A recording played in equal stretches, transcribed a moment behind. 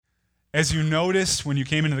As you noticed when you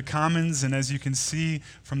came into the Commons, and as you can see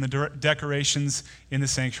from the decorations in the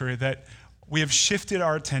sanctuary, that we have shifted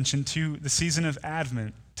our attention to the season of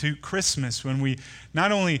Advent, to Christmas, when we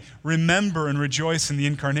not only remember and rejoice in the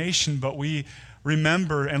incarnation, but we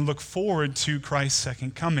remember and look forward to Christ's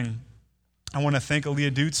second coming. I want to thank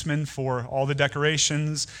Aaliyah Dutzman for all the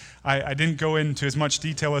decorations. I didn't go into as much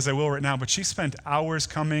detail as I will right now, but she spent hours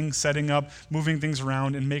coming, setting up, moving things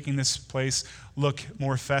around, and making this place look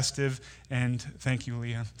more festive. And thank you,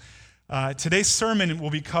 Aaliyah. Today's sermon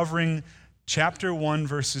will be covering chapter 1,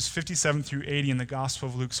 verses 57 through 80 in the Gospel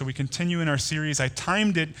of Luke. So we continue in our series. I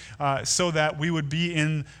timed it so that we would be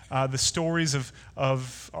in the stories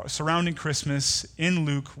of surrounding Christmas in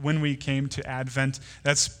Luke when we came to Advent.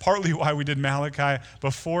 That's partly why we did Malachi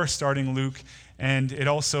before starting Luke. And it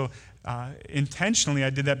also, intentionally, I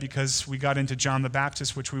did that because we got into John the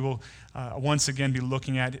Baptist, which we will once again be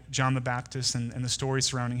looking at John the Baptist and the story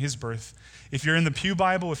surrounding his birth. If you're in the Pew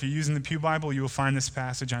Bible, if you're using the Pew Bible, you will find this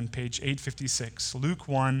passage on page 856, Luke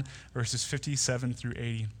 1, verses 57 through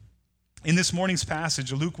 80. In this morning's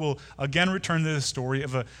passage, Luke will again return to the story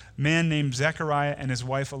of a man named Zechariah and his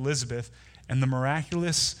wife Elizabeth and the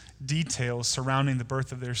miraculous details surrounding the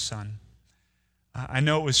birth of their son. I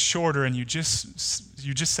know it was shorter and you just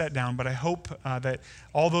sat down, but I hope that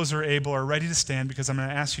all those who are able are ready to stand, because I'm going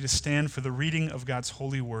to ask you to stand for the reading of God's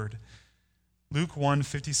holy word. Luke 1,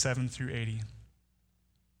 57 through 80.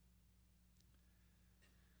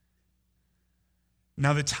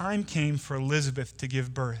 Now the time came for Elizabeth to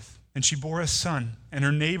give birth, and she bore a son, and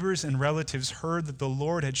her neighbors and relatives heard that the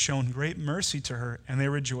Lord had shown great mercy to her, and they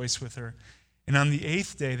rejoiced with her. And on the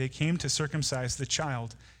 8th day they came to circumcise the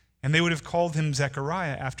child, and they would have called him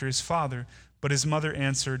Zechariah after his father, but his mother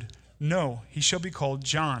answered, "No, he shall be called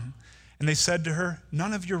John." And they said to her,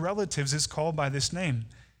 "None of your relatives is called by this name."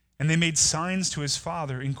 And they made signs to his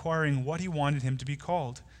father, inquiring what he wanted him to be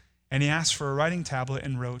called. And he asked for a writing tablet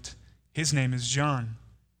and wrote, "His name is John."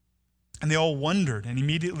 And they all wondered, and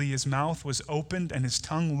immediately his mouth was opened and his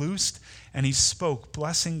tongue loosed, and he spoke,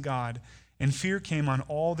 blessing God. And fear came on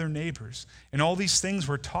all their neighbors. And all these things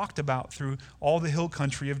were talked about through all the hill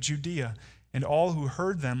country of Judea. And all who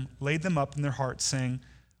heard them laid them up in their hearts, saying,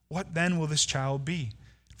 "What then will this child be?"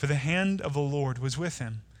 For the hand of the Lord was with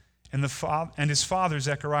him. And his father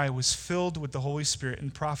Zechariah was filled with the Holy Spirit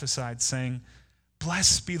and prophesied, saying,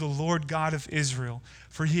 "Blessed be the Lord God of Israel,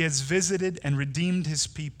 for he has visited and redeemed his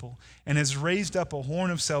people, and has raised up a horn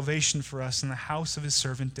of salvation for us in the house of his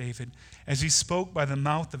servant David, as he spoke by the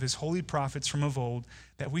mouth of his holy prophets from of old,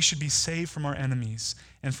 that we should be saved from our enemies,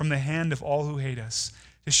 and from the hand of all who hate us,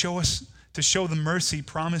 to show the mercy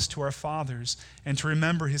promised to our fathers, and to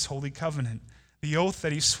remember his holy covenant, the oath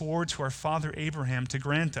that he swore to our father Abraham to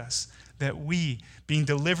grant us, that we, being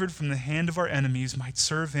delivered from the hand of our enemies, might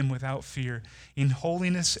serve him without fear, in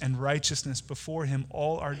holiness and righteousness before him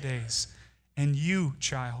all our days. And you,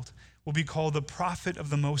 child, will be called the prophet of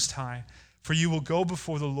the Most High, for you will go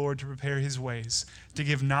before the Lord to prepare his ways, to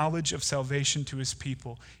give knowledge of salvation to his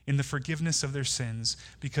people in the forgiveness of their sins,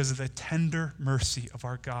 because of the tender mercy of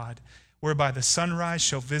our God, whereby the sunrise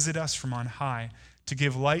shall visit us from on high, to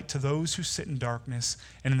give light to those who sit in darkness,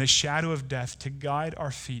 and in the shadow of death to guide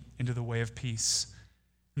our feet into the way of peace.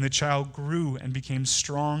 And the child grew and became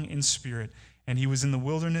strong in spirit, and he was in the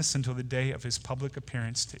wilderness until the day of his public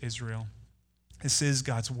appearance to Israel. This is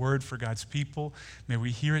God's word for God's people. May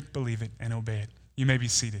we hear it, believe it, and obey it. You may be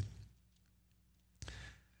seated.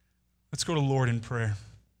 Let's go to Lord in prayer.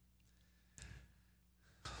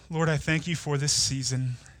 Lord, I thank you for this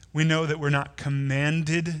season. We know that we're not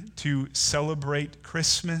commanded to celebrate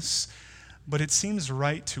Christmas, but it seems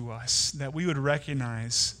right to us that we would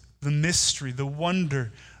recognize the mystery, the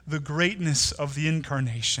wonder, the greatness of the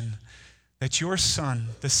incarnation, that your Son,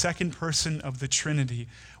 the second person of the Trinity,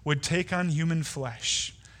 would take on human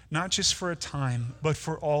flesh, not just for a time, but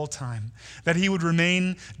for all time, that he would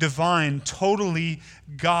remain divine, totally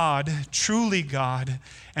God, truly God,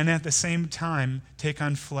 and at the same time take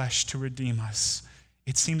on flesh to redeem us.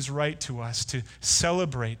 It seems right to us to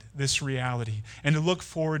celebrate this reality and to look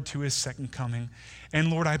forward to his second coming. And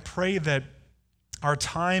Lord, I pray that our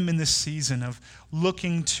time in this season of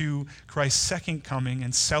looking to Christ's second coming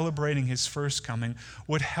and celebrating his first coming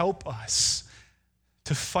would help us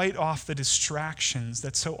to fight off the distractions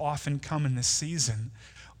that so often come in this season.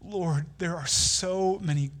 Lord, there are so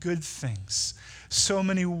many good things, so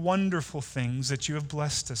many wonderful things that you have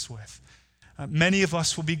blessed us with. Many of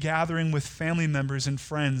us will be gathering with family members and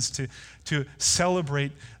friends to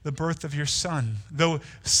celebrate the birth of your son. Though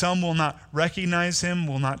some will not recognize him,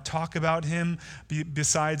 will not talk about him,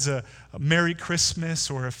 besides a Merry Christmas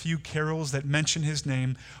or a few carols that mention his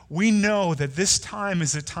name, we know that this time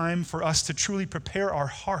is a time for us to truly prepare our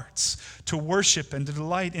hearts to worship and to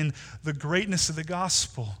delight in the greatness of the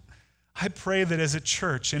gospel. I pray that as a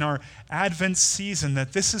church in our Advent season,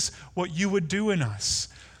 that this is what you would do in us,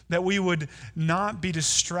 that we would not be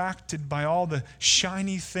distracted by all the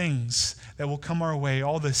shiny things that will come our way,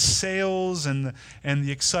 all the sales and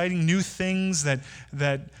the exciting new things that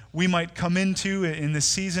we might come into in this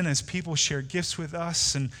season as people share gifts with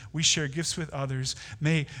us and we share gifts with others.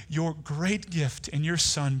 May your great gift in your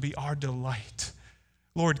Son be our delight.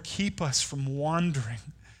 Lord, keep us from wandering,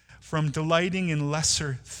 from delighting in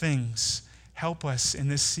lesser things. Help us in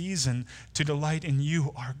this season to delight in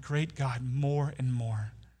you, our great God, more and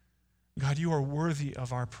more. God, you are worthy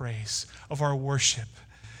of our praise, of our worship.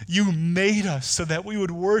 You made us so that we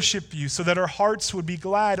would worship you, so that our hearts would be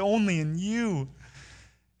glad only in you.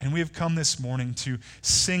 And we have come this morning to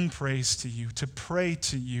sing praise to you, to pray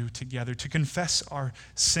to you together, to confess our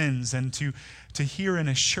sins, and to hear an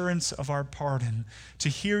assurance of our pardon, to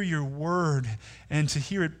hear your word, and to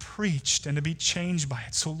hear it preached, and to be changed by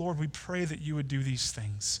it. So, Lord, we pray that you would do these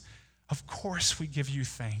things. Of course we give you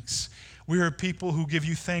thanks. We are people who give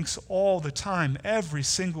you thanks all the time, every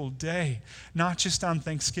single day, not just on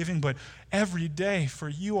Thanksgiving, but every day, for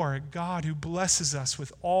you are a God who blesses us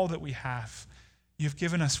with all that we have. You've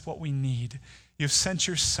given us what we need. You've sent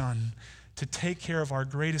your Son to take care of our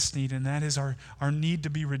greatest need, and that is our need to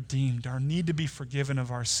be redeemed, our need to be forgiven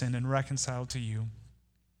of our sin and reconciled to you.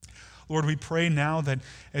 Lord, we pray now that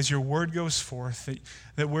as your word goes forth,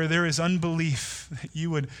 that where there is unbelief, that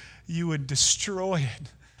you would destroy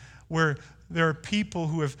it. Where there are people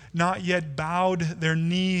who have not yet bowed their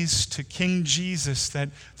knees to King Jesus, that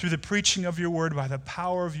through the preaching of your word, by the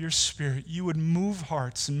power of your Spirit, you would move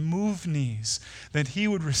hearts and move knees, that he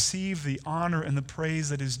would receive the honor and the praise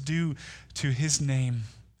that is due to his name.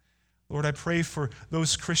 Lord, I pray for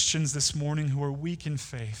those Christians this morning who are weak in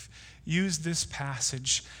faith. Use this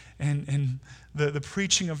passage and the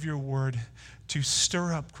preaching of your word to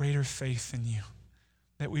stir up greater faith in you,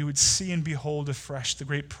 that we would see and behold afresh the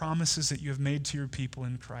great promises that you have made to your people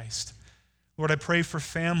in Christ. Lord, I pray for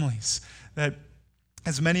families, that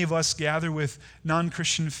as many of us gather with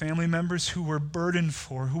non-Christian family members who we're burdened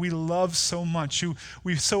for, who we love so much, who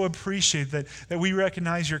we so appreciate, that we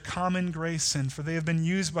recognize your common grace in, for they have been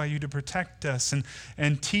used by you to protect us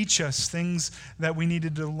and teach us things that we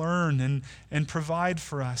needed to learn and provide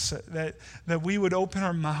for us, that we would open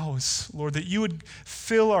our mouths, Lord, that you would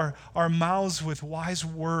fill our mouths with wise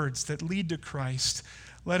words that lead to Christ.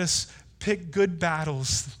 Let us pick good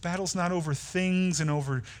battles not over things and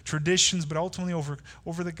over traditions, but ultimately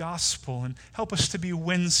over the gospel, and help us to be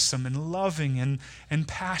winsome and loving and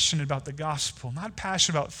passionate about the gospel. Not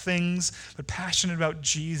passionate about things, but passionate about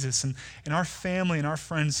Jesus and our family and our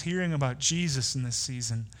friends hearing about Jesus in this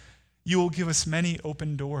season. You will give us many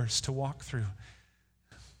open doors to walk through,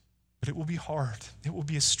 but it will be hard. It will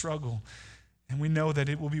be a struggle. And we know that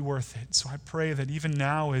it will be worth it. So I pray that even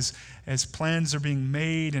now as plans are being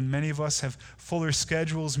made and many of us have fuller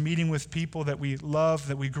schedules, meeting with people that we love,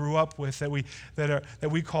 that we grew up with, that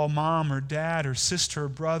we call mom or dad or sister or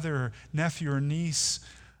brother or nephew or niece,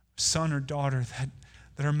 son or daughter,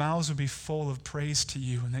 that our mouths would be full of praise to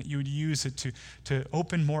you, and that you would use it to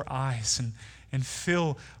open more eyes and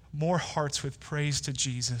fill more hearts with praise to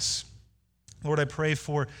Jesus. Lord, I pray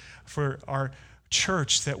for our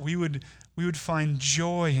church, that we would find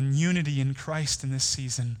joy and unity in Christ in this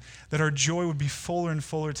season, that our joy would be fuller and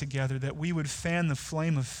fuller together, that we would fan the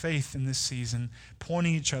flame of faith in this season,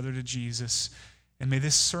 pointing each other to Jesus. And may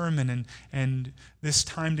this sermon and this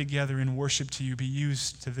time together in worship to you be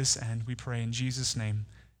used to this end, we pray in Jesus' name,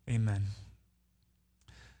 amen.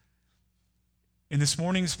 In this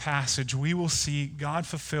morning's passage, we will see God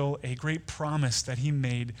fulfill a great promise that he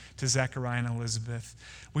made to Zechariah and Elizabeth.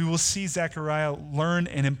 We will see Zechariah learn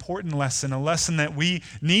an important lesson, a lesson that we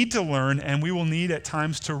need to learn and we will need at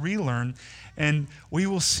times to relearn. And we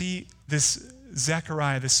will see this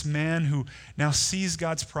Zechariah, this man who now sees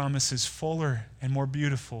God's promises fuller and more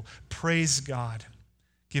beautiful. Praise God.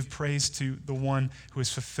 Give praise to the one who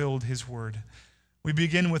has fulfilled his word. We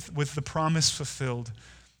begin with the promise fulfilled.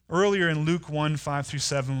 Earlier in Luke 1,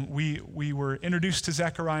 5-7, we were introduced to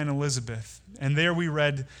Zechariah and Elizabeth, and there we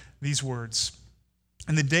read these words.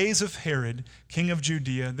 In the days of Herod, king of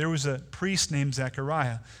Judea, there was a priest named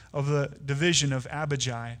Zechariah of the division of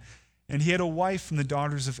Abijah, and he had a wife from the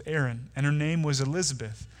daughters of Aaron, and her name was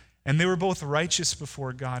Elizabeth. And they were both righteous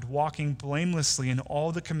before God, walking blamelessly in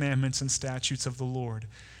all the commandments and statutes of the Lord.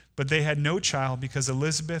 But they had no child because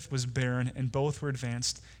Elizabeth was barren, and both were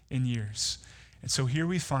advanced in years. And so here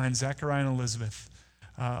we find Zechariah and Elizabeth.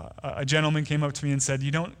 A gentleman came up to me and said,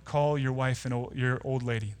 "You don't call your wife your old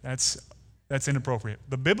lady. That's inappropriate."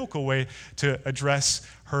 The biblical way to address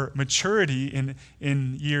her maturity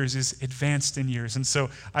in years is advanced in years. And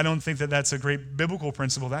so I don't think that that's a great biblical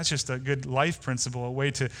principle. That's just a good life principle, a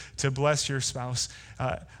way to bless your spouse.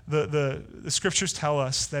 The scriptures tell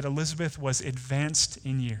us that Elizabeth was advanced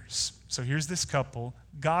in years. So here's this couple,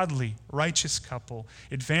 godly, righteous couple,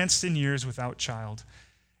 advanced in years without child.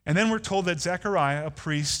 And then we're told that Zechariah, a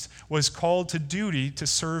priest, was called to duty to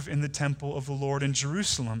serve in the temple of the Lord in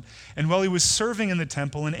Jerusalem. And while he was serving in the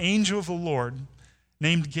temple, an angel of the Lord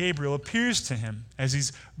named Gabriel appears to him as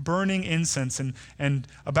he's burning incense and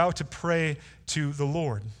about to pray to the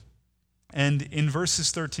Lord. And in verses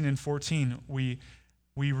 13 and 14, we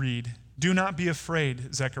read, "Do not be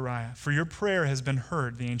afraid, Zechariah, for your prayer has been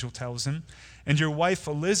heard," the angel tells him, "and your wife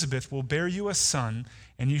Elizabeth will bear you a son,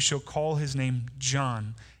 and you shall call his name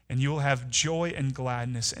John. And you will have joy and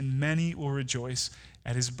gladness, and many will rejoice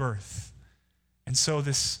at his birth." And so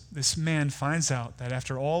this man finds out that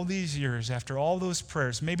after all these years, after all those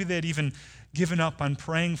prayers, maybe they had even given up on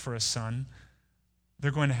praying for a son,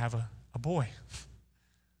 they're going to have a boy,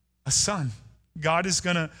 a son. God is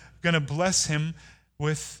going to bless him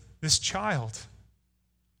with this child.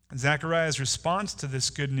 Zechariah's response to this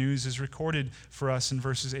good news is recorded for us in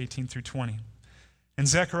verses 18 through 20. "And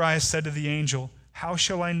Zechariah said to the angel, 'How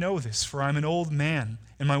shall I know this? For I'm an old man,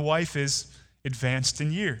 and my wife is advanced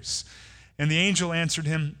in years.' And the angel answered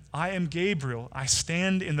him, 'I am Gabriel. I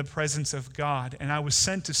stand in the presence of God, and I was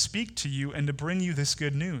sent to speak to you and to bring you this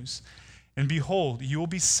good news. And behold, you will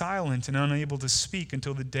be silent and unable to speak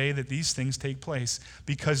until the day that these things take place,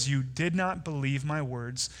 because you did not believe my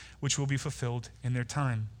words, which will be fulfilled in their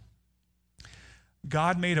time.'"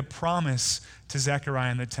 God made a promise to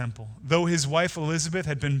Zechariah in the temple. Though his wife Elizabeth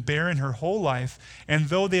had been barren her whole life, and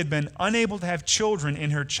though they had been unable to have children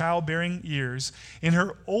in her childbearing years, in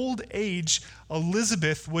her old age,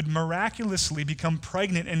 Elizabeth would miraculously become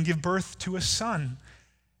pregnant and give birth to a son.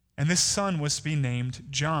 And this son was to be named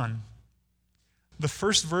John. The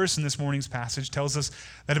first verse in this morning's passage tells us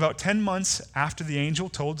that about 10 months after the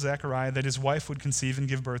angel told Zechariah that his wife would conceive and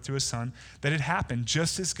give birth to a son, that it happened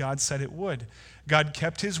just as God said it would. God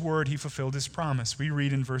kept his word. He fulfilled his promise. We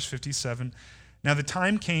read in verse 57, "Now the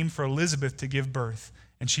time came for Elizabeth to give birth,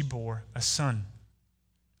 and she bore a son."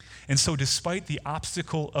 And so despite the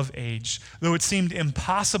obstacle of age, though it seemed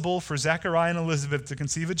impossible for Zechariah and Elizabeth to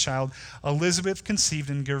conceive a child, Elizabeth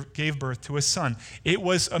conceived and gave birth to a son. It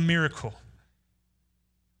was a miracle.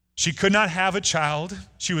 She could not have a child.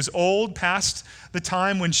 She was old, past the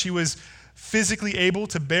time when she was physically able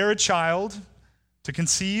to bear a child, to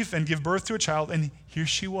conceive and give birth to a child. And here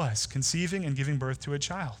she was, conceiving and giving birth to a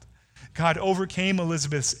child. God overcame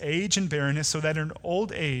Elizabeth's age and barrenness so that in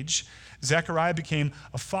old age, Zechariah became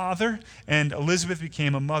a father and Elizabeth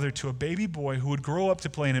became a mother to a baby boy who would grow up to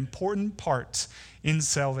play an important part in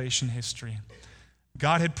salvation history.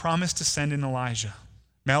 God had promised to send in Elijah.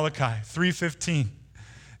 Malachi 3:15.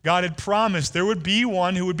 God had promised there would be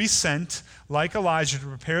one who would be sent, like Elijah, to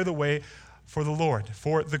prepare the way for the Lord,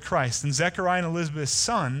 for the Christ. And Zechariah and Elizabeth's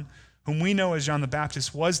son, whom we know as John the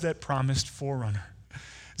Baptist, was that promised forerunner.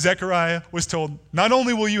 Zechariah was told, not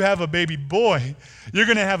only will you have a baby boy, you're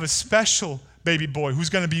going to have a special baby boy who's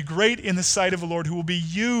going to be great in the sight of the Lord, who will be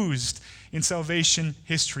used in salvation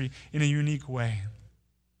history in a unique way.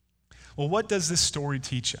 Well, what does this story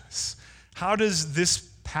teach us? How does this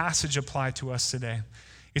passage apply to us today?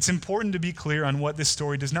 It's important to be clear on what this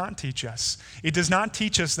story does not teach us. It does not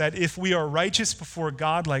teach us that if we are righteous before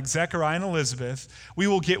God like Zechariah and Elizabeth, we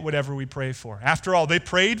will get whatever we pray for. After all, they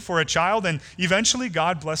prayed for a child and eventually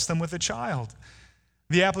God blessed them with a child.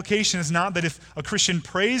 The application is not that if a Christian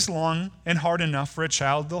prays long and hard enough for a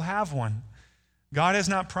child, they'll have one. God has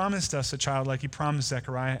not promised us a child like he promised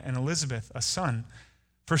Zechariah and Elizabeth, a son.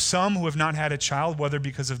 For some who have not had a child, whether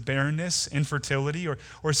because of barrenness, infertility,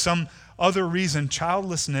 or some other reason,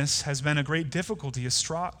 childlessness has been a great difficulty, a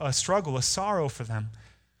struggle, a sorrow for them.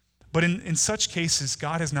 But in such cases,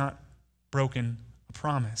 God has not broken a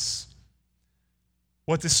promise.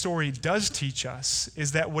 What this story does teach us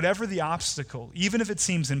is that whatever the obstacle, even if it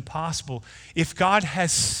seems impossible, if God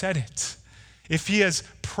has said it, if he has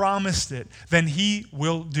promised it, then he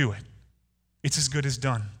will do it. It's as good as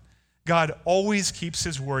done. God always keeps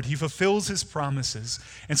his word. He fulfills his promises.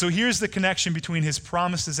 And so here's the connection between his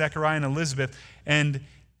promise to Zechariah and Elizabeth and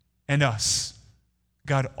us.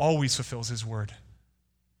 God always fulfills his word.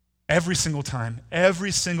 every single time,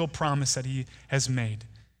 every single promise that he has made,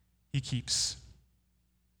 he keeps.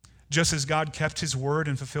 Just as God kept his word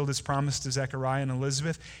and fulfilled his promise to Zechariah and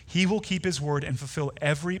Elizabeth, he will keep his word and fulfill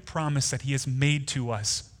every promise that he has made to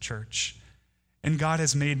us, church. And God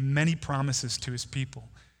has made many promises to his people.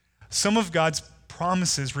 Some of God's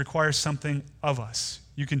promises require something of us.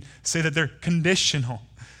 You can say that they're conditional.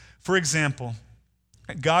 For example,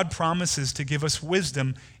 God promises to give us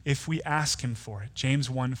wisdom if we ask him for it. James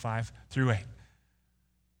 1:5-8.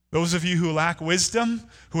 Those of you who lack wisdom,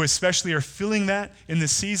 who especially are feeling that in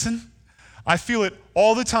this season, I feel it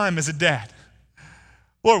all the time as a dad.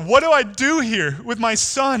 Lord, what do I do here with my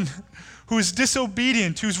son who is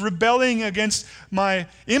disobedient, who's rebelling against my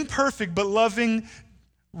imperfect but loving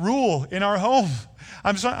rule in our home?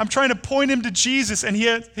 I'm trying to point him to Jesus, and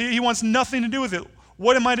he wants nothing to do with it.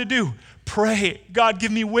 What am I to do? Pray. God,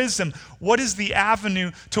 give me wisdom. What is the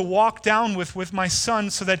avenue to walk down with my son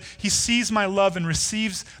so that he sees my love and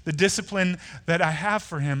receives the discipline that I have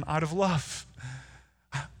for him out of love?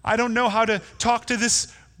 I don't know how to talk to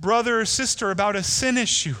this brother or sister about a sin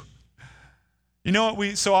issue. You know what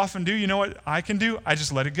we so often do? You know what I can do? I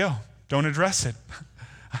just let it go. Don't address it.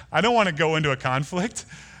 I don't want to go into a conflict.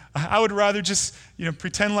 I would rather just,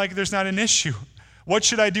 pretend like there's not an issue. What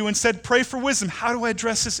should I do instead? Pray for wisdom. How do I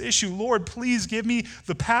address this issue? Lord, please give me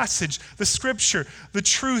the passage, the scripture, the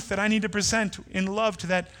truth that I need to present in love to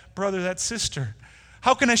that brother, that sister.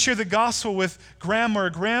 How can I share the gospel with grandma or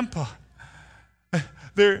grandpa?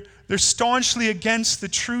 They're staunchly against the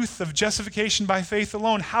truth of justification by faith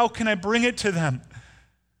alone. How can I bring it to them?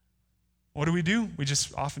 What do? We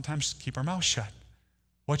just oftentimes keep our mouth shut.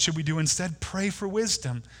 What should we do instead? Pray for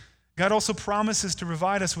wisdom. God also promises to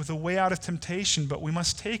provide us with a way out of temptation, but we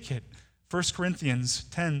must take it. 1 Corinthians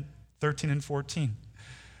 10:13-14.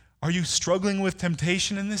 Are you struggling with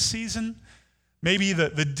temptation in this season? Maybe the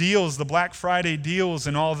deals, the Black Friday deals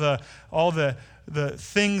and all the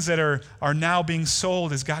things that are now being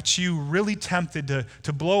sold has got you really tempted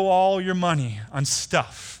to blow all your money on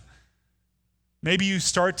stuff. Maybe you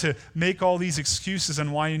start to make all these excuses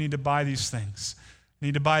on why you need to buy these things. You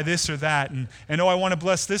need to buy this or that, and I want to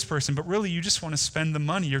bless this person, but really you just want to spend the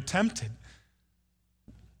money. You're tempted.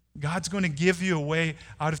 God's going to give you a way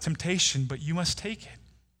out of temptation, but you must take it.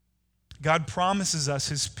 God promises us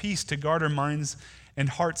his peace to guard our minds and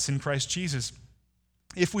hearts in Christ Jesus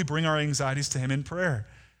if we bring our anxieties to him in prayer.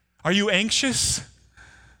 Are you anxious?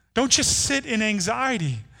 Don't just sit in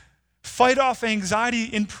anxiety. Fight off anxiety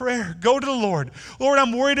in prayer. Go to the Lord. Lord,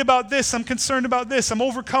 I'm worried about this. I'm concerned about this. I'm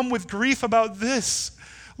overcome with grief about this.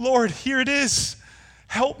 Lord, here it is.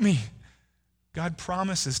 Help me. God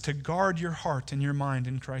promises to guard your heart and your mind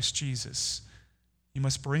in Christ Jesus. You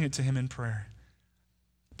must bring it to him in prayer.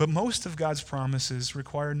 But most of God's promises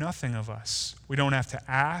require nothing of us. We don't have to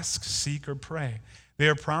ask, seek, or pray. They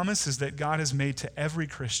are promises that God has made to every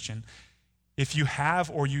Christian. If you have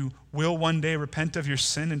or you will one day repent of your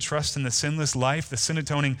sin and trust in the sinless life, the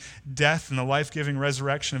sin-atoning death, and the life-giving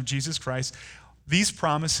resurrection of Jesus Christ, these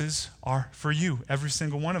promises are for you, every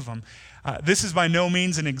single one of them. This is by no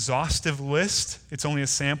means an exhaustive list. It's only a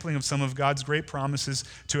sampling of some of God's great promises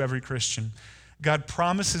to every Christian. God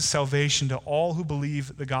promises salvation to all who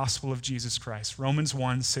believe the gospel of Jesus Christ. Romans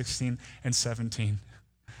 1:16-17.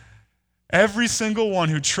 Every single one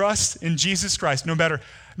who trusts in Jesus Christ, no matter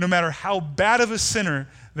how bad of a sinner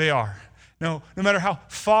they are, no matter how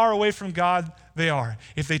far away from God they are,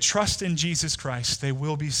 if they trust in Jesus Christ, they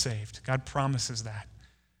will be saved. God promises that.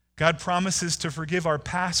 God promises to forgive our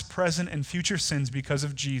past, present, and future sins because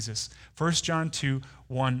of Jesus. 1 John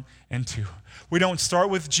 2:1-2. We don't start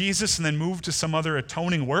with Jesus and then move to some other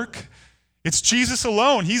atoning work. It's Jesus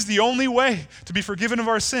alone. He's the only way to be forgiven of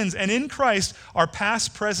our sins. And in Christ, our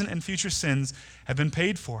past, present, and future sins have been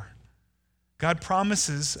paid for. God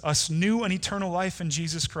promises us new and eternal life in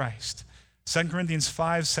Jesus Christ. 2 Corinthians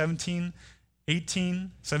 5:17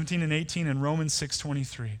 and 18, and Romans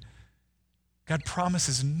 6:23. God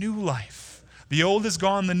promises new life. The old is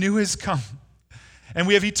gone, the new has come. And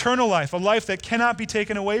we have eternal life, a life that cannot be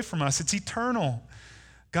taken away from us. It's eternal.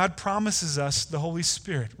 God promises us the Holy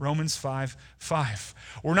Spirit, Romans 5:5.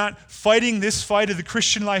 We're not fighting this fight of the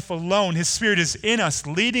Christian life alone. His Spirit is in us,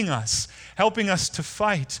 leading us, helping us to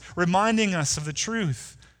fight, reminding us of the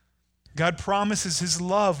truth. God promises his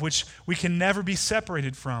love, which we can never be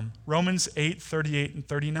separated from, Romans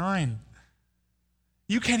 8:38-39.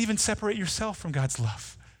 You can't even separate yourself from God's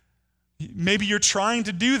love. Maybe you're trying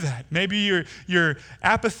to do that. Maybe you're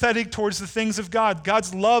apathetic towards the things of God.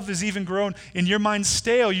 God's love has even grown in your mind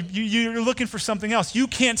stale. You're looking for something else. You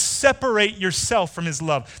can't separate yourself from his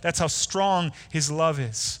love. That's how strong his love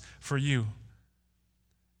is for you.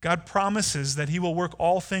 God promises that he will work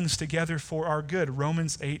all things together for our good.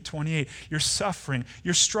 Romans 8:28. Your suffering,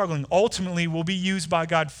 your struggling, ultimately will be used by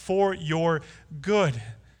God for your good.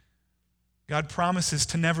 God promises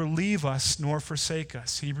to never leave us nor forsake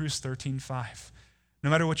us. Hebrews 13:5. No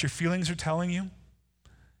matter what your feelings are telling you,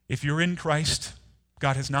 if you're in Christ,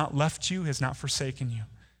 God has not left you, has not forsaken you.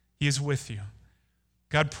 He is with you.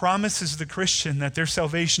 God promises the Christian that their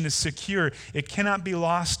salvation is secure. It cannot be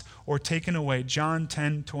lost or taken away. John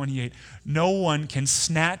 10:28. No one can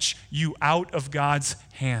snatch you out of God's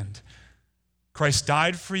hand. Christ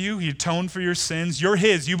died for you. He atoned for your sins. You're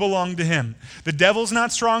his. You belong to him. The devil's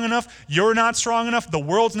not strong enough. You're not strong enough. The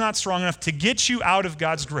world's not strong enough to get you out of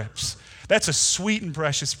God's grips. That's a sweet and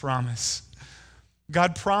precious promise.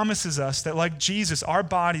 God promises us that like Jesus, our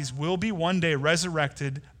bodies will be one day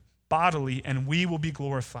resurrected bodily, and we will be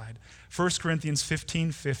glorified. 1 Corinthians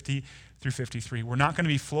 15:50 through 53. We're not going to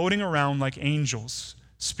be floating around like angels,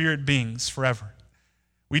 spirit beings forever.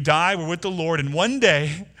 We die, we're with the Lord, and one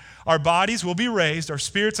day our bodies will be raised, our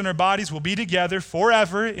spirits and our bodies will be together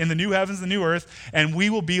forever in the new heavens, the new earth, and we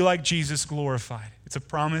will be like Jesus glorified. It's a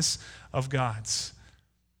promise of God's.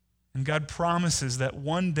 And God promises that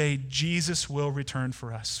one day Jesus will return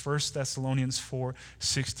for us. 1 Thessalonians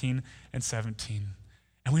 4:16 and 17.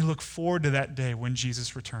 And we look forward to that day when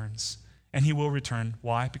Jesus returns. And he will return.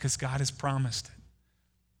 Why? Because God has promised it.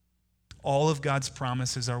 All of God's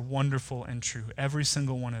promises are wonderful and true, every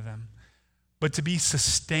single one of them. But to be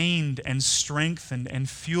sustained and strengthened and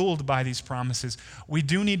fueled by these promises, we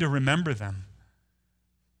do need to remember them.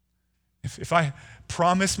 If I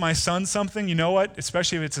promise my son something, you know what?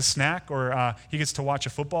 Especially if it's a snack or he gets to watch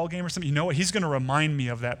a football game or something, you know what? He's going to remind me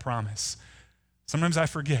of that promise. Sometimes I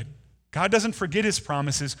forget. God doesn't forget his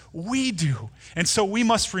promises. We do. And so we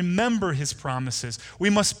must remember his promises. We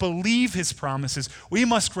must believe his promises. We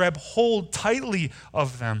must grab hold tightly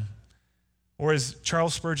of them. Or as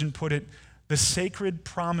Charles Spurgeon put it, the sacred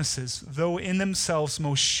promises, though in themselves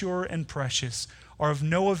most sure and precious, are of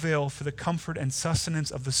no avail for the comfort and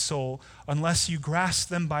sustenance of the soul unless you grasp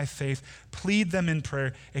them by faith, plead them in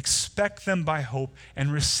prayer, expect them by hope,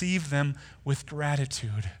 and receive them with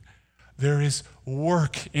gratitude. There is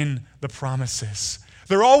work in the promises.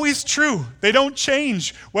 They're always true. They don't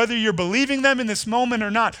change whether you're believing them in this moment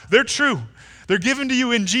or not. They're true. They're given to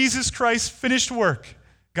you in Jesus Christ's finished work.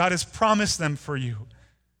 God has promised them for you.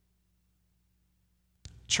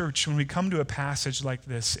 Church, when we come to a passage like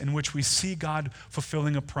this in which we see God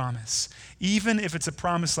fulfilling a promise, even if it's a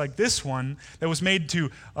promise like this one that was made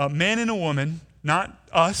to a man and a woman, not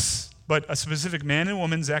us, but a specific man and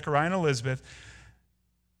woman, Zechariah and Elizabeth,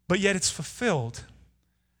 but yet it's fulfilled.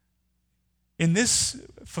 In this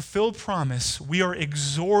fulfilled promise, we are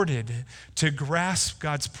exhorted to grasp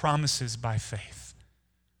God's promises by faith,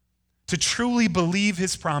 to truly believe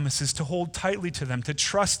his promises, to hold tightly to them, to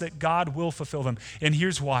trust that God will fulfill them. And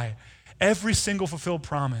here's why. Every single fulfilled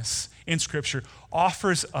promise in Scripture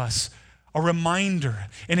offers us a reminder,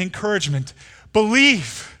 an encouragement.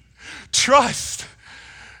 Believe, trust.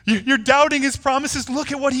 You're doubting his promises.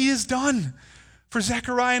 Look at what he has done for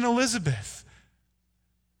Zechariah and Elizabeth.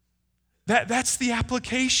 That's the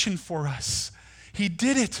application for us. He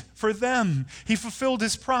did it for them. He fulfilled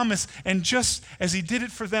his promise. And just as he did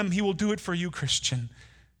it for them, he will do it for you, Christian.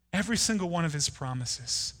 Every single one of his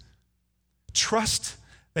promises. Trust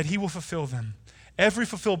that he will fulfill them. Every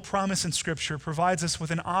fulfilled promise in Scripture provides us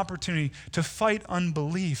with an opportunity to fight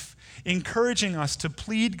unbelief, encouraging us to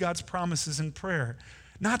plead God's promises in prayer.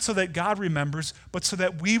 Not so that God remembers, but so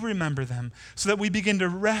that we remember them, so that we begin to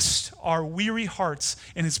rest our weary hearts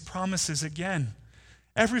in his promises again.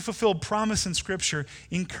 Every fulfilled promise in Scripture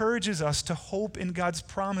encourages us to hope in God's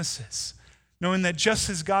promises, knowing that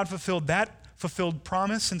just as God fulfilled that fulfilled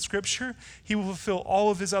promise in Scripture, he will fulfill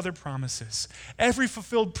all of his other promises. Every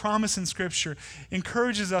fulfilled promise in Scripture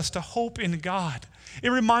encourages us to hope in God. It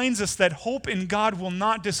reminds us that hope in God will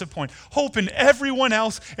not disappoint. Hope in everyone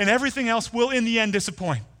else and everything else will in the end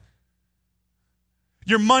disappoint.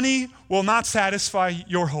 Your money will not satisfy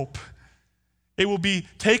your hope. It will be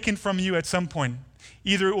taken from you at some point.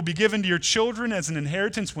 Either it will be given to your children as an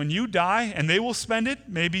inheritance when you die and they will spend it,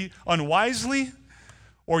 maybe unwisely,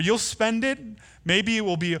 or you'll spend it. Maybe it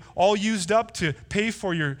will be all used up to pay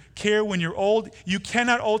for your care when you're old. You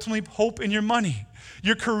cannot ultimately hope in your money.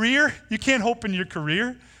 Your career, you can't hope in your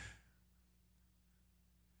career.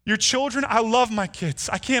 Your children, I love my kids.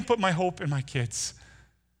 I can't put my hope in my kids.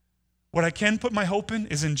 What I can put my hope in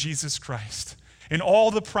is in Jesus Christ, in all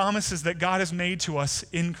the promises that God has made to us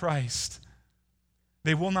in Christ.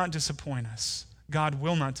 They will not disappoint us. God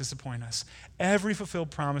will not disappoint us. Every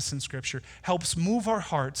fulfilled promise in Scripture helps move our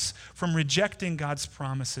hearts from rejecting God's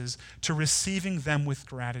promises to receiving them with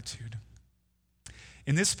gratitude.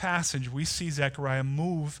 In this passage, we see Zechariah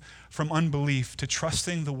move from unbelief to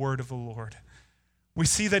trusting the word of the Lord. We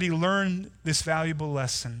see that he learned this valuable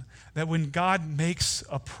lesson, that when God makes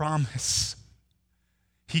a promise,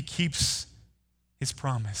 he keeps his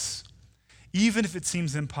promise. Even if it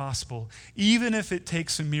seems impossible, even if it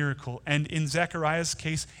takes a miracle, and in Zechariah's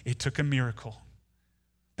case, it took a miracle.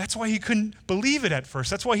 That's why he couldn't believe it at first.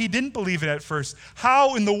 That's why he didn't believe it at first.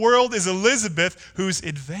 How in the world is Elizabeth, who's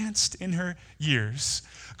advanced in her years,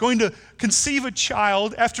 going to conceive a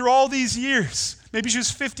child after all these years? Maybe she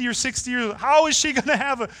was 50 or 60 years old. How is she going to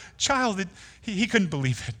have a child? He couldn't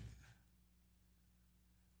believe it.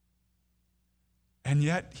 And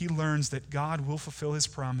yet he learns that God will fulfill his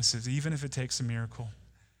promises, even if it takes a miracle.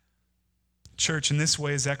 Church, in this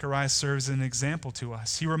way, Zechariah serves as an example to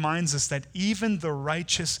us. He reminds us that even the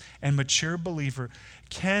righteous and mature believer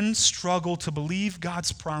can struggle to believe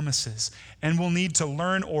God's promises and will need to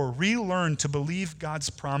learn or relearn to believe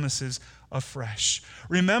God's promises afresh.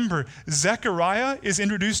 Remember, Zechariah is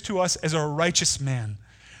introduced to us as a righteous man.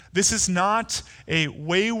 This is not a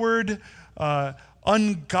wayward,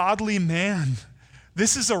 ungodly man.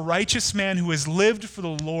 This is a righteous man who has lived for the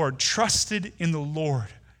Lord, trusted in the Lord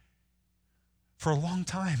for a long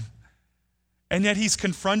time. And yet he's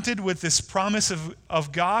confronted with this promise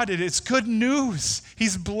of God, and it's good news.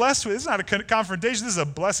 He's blessed with it. It's not a confrontation. This is a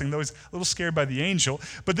blessing, though he's a little scared by the angel.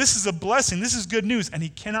 But this is a blessing. This is good news, and he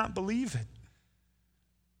cannot believe it.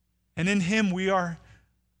 And in him we are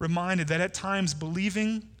reminded that at times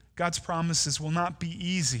believing God's promises will not be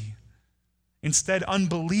easy. Instead,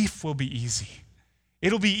 unbelief will be easy.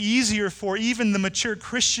 It'll be easier for even the mature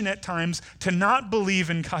Christian at times to not believe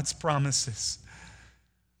in God's promises.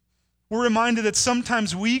 We're reminded that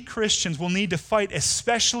sometimes we Christians will need to fight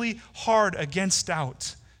especially hard against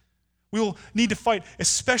doubt. We will need to fight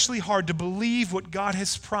especially hard to believe what God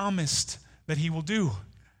has promised that he will do.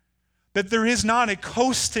 That there is not a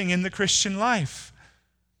coasting in the Christian life.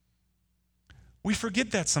 We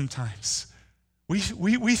forget that sometimes. We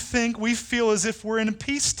feel as if we're in a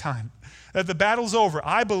peacetime, that the battle's over.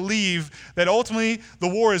 I believe that ultimately the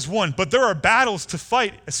war is won, but there are battles to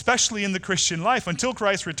fight, especially in the Christian life. Until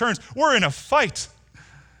Christ returns, we're in a fight.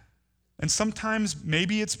 And sometimes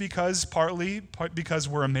maybe it's partly because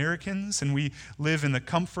we're Americans and we live in the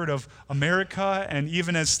comfort of America, and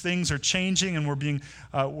even as things are changing and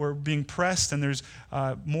we're being pressed and there's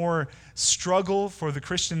more struggle for the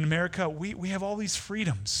Christian in America, we have all these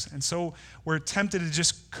freedoms. And so we're tempted to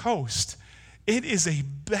just coast. It is a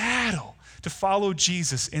battle to follow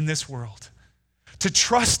Jesus in this world, to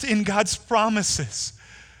trust in God's promises,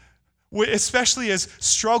 especially as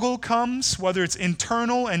struggle comes, whether it's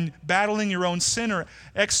internal and battling your own sin, or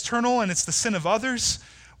external and it's the sin of others,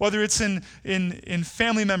 whether it's in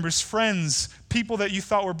family members, friends, people that you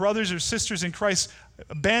thought were brothers or sisters in Christ,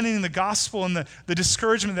 abandoning the gospel and the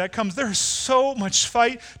discouragement that comes. There's so much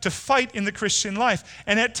to fight in the Christian life,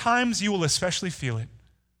 and at times you will especially feel it.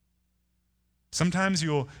 Sometimes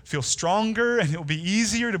you'll feel stronger and it will be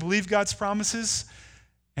easier to believe God's promises,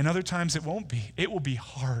 and other times it won't be. It will be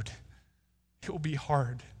hard. It will be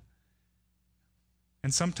hard.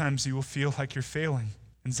 And sometimes you will feel like you're failing.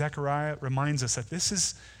 And Zechariah reminds us that this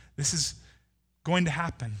is going to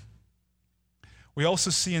happen. We also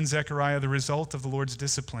see in Zechariah the result of the Lord's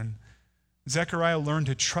discipline. Zechariah learned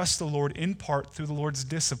to trust the Lord in part through the Lord's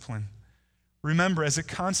discipline. Remember, as a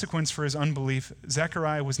consequence for his unbelief,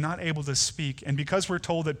 Zechariah was not able to speak. And because we're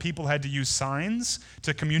told that people had to use signs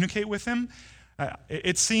to communicate with him,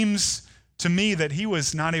 it seems to me that he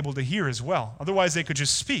was not able to hear as well. Otherwise, they could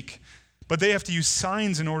just speak. But they have to use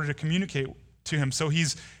signs in order to communicate to him. So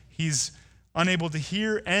he's unable to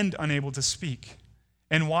hear and unable to speak.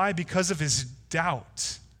 And why? Because of his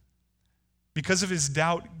doubt. Because of his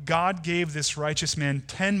doubt, God gave this righteous man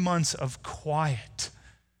 10 months of quiet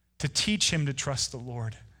to teach him to trust the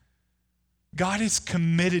Lord. God is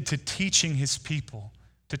committed to teaching his people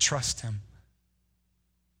to trust him.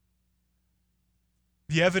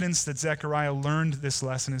 The evidence that Zechariah learned this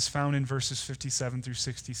lesson is found in verses 57 through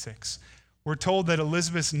 66. We're told that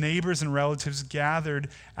Elizabeth's neighbors and relatives gathered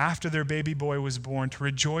after their baby boy was born to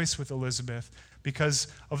rejoice with Elizabeth because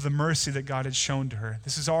of the mercy that God had shown to her.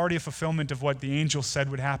 This is already a fulfillment of what the angel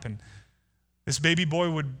said would happen. This baby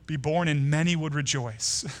boy would be born and many would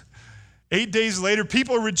rejoice. 8 days later,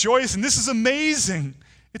 people rejoice, and this is amazing.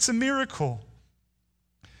 It's a miracle.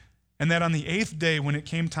 And that on the 8th day, when it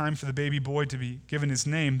came time for the baby boy to be given his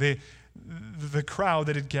name, the crowd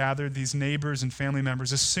that had gathered, these neighbors and family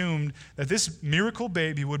members, assumed that this miracle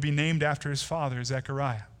baby would be named after his father,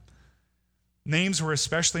 Zechariah. Names were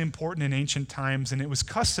especially important in ancient times, and it was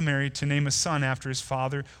customary to name a son after his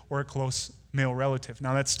father or a close male relative.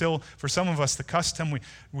 Now, that's still, for some of us, the custom.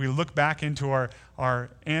 We look back into our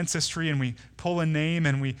ancestry and we pull a name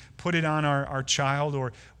and we put it on our child,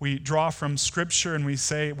 or we draw from Scripture and we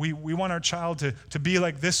say, we want our child to be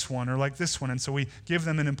like this one or like this one, and so we give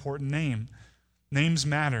them an important name. Names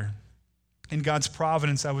matter. In God's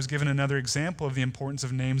providence, I was given another example of the importance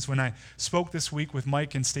of names when I spoke this week with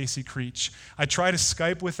Mike and Stacy Creech. I try to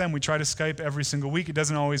Skype with them. We try to Skype every single week. It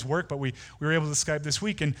doesn't always work, but we were able to Skype this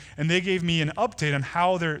week, and they gave me an update on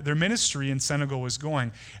how their ministry in Senegal was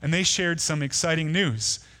going, and they shared some exciting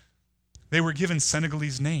news. They were given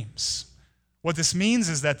Senegalese names. What this means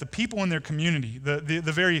is that the people in their community, the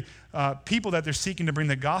very people that they're seeking to bring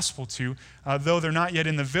the gospel to, though they're not yet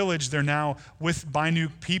in the village, they're now with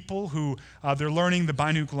Bainuk people who they're learning the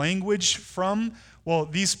Bainuk language from. Well,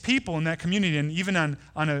 these people in that community, and even on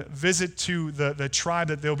a visit to the tribe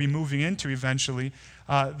that they'll be moving into eventually,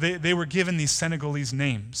 they were given these Senegalese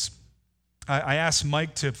names. I asked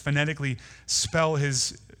Mike to phonetically spell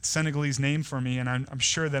his Senegalese name for me, and I'm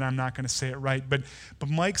sure that I'm not going to say it right, but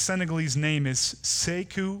Mike's Senegalese name is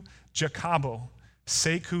Sekou Jakabo.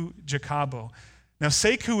 Sekou Jakabo. Now,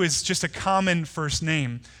 Sekou is just a common first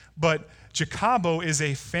name, but Jakabo is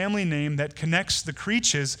a family name that connects the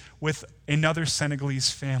Creeches with another Senegalese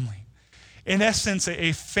family. In essence,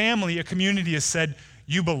 a family, a community has said,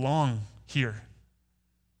 you belong here.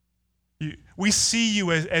 We see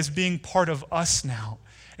you as being part of us now.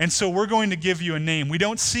 And so we're going to give you a name. We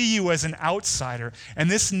don't see you as an outsider. And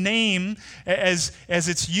this name, as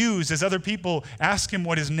it's used, as other people ask him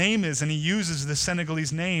what his name is, and he uses the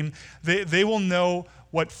Senegalese name, they will know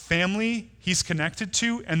what family he's connected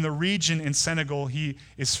to and the region in Senegal he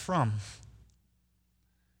is from.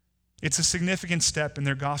 It's a significant step in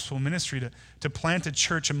their gospel ministry to plant a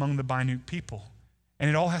church among the Bainuk people. And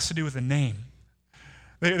it all has to do with a name.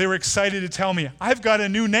 They were excited to tell me, I've got a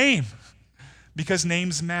new name. Because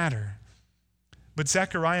names matter. But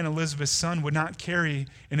Zechariah and Elizabeth's son would not carry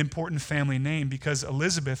an important family name because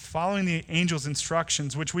Elizabeth, following the angel's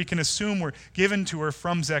instructions, which we can assume were given to her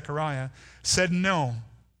from Zechariah, said no.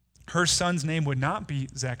 Her son's name would not be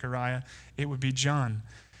Zechariah, it would be John.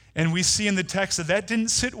 And we see in the text that didn't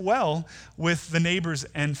sit well with the neighbors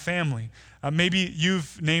and family. Maybe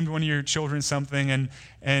you've named one of your children something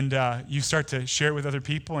and you start to share it with other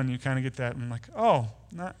people and you kind of get that and like, oh,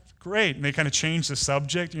 not great. And they kind of change the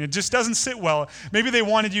subject. It just doesn't sit well. Maybe they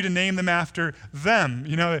wanted you to name them after them.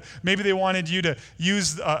 Maybe they wanted you to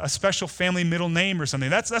use a special family middle name or something.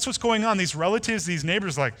 That's what's going on. These relatives, these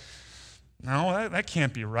neighbors, like, no, that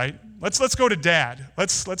can't be right. Let's go to Dad.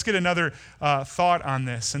 Let's get another thought on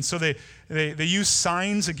this. And so they use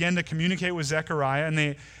signs again to communicate with Zechariah, and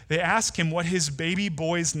they ask him what his baby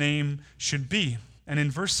boy's name should be. And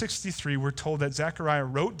in verse 63, we're told that Zechariah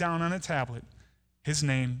wrote down on a tablet, his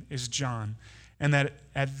name is John, and that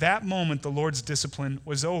at that moment the Lord's discipline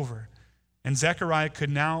was over, and Zechariah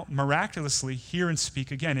could now miraculously hear and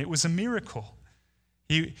speak again. It was a miracle.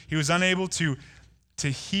 He was unable to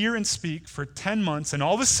hear and speak for 10 months, and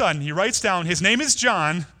all of a sudden he writes down, his name is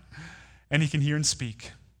John, and he can hear and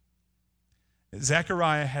speak.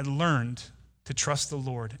 Zechariah had learned to trust the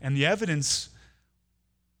Lord, and the evidence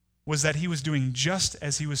was that he was doing just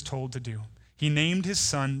as he was told to do. He named his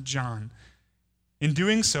son John. In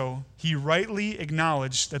doing so, he rightly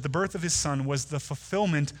acknowledged that the birth of his son was the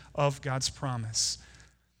fulfillment of God's promise.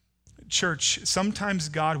 Church, sometimes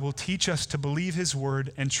God will teach us to believe his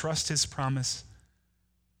word and trust his promise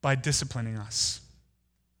by disciplining us.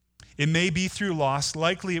 It may be through loss.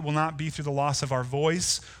 Likely it will not be through the loss of our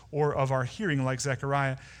voice or of our hearing like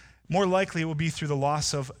Zechariah. More likely it will be through the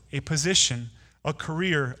loss of a position, a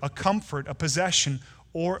career, a comfort, a possession,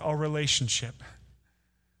 or a relationship.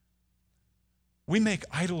 We make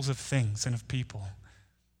idols of things and of people,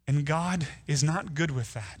 and God is not good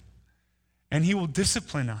with that. And he will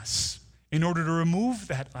discipline us in order to remove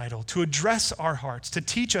that idol, to address our hearts, to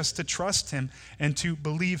teach us to trust him and to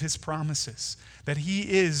believe his promises, that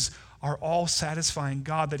he is our all-satisfying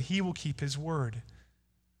God, that he will keep his word.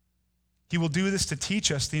 He will do this to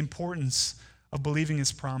teach us the importance of believing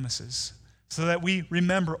his promises, so that we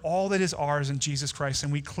remember all that is ours in Jesus Christ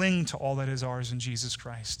and we cling to all that is ours in Jesus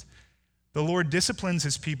Christ. The Lord disciplines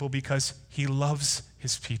his people because he loves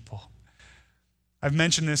his people. I've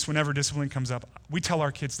mentioned this whenever discipline comes up. We tell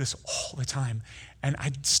our kids this all the time, and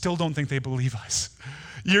I still don't think they believe us.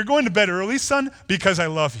 You're going to bed early, son, because I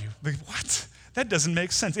love you. Like, what? That doesn't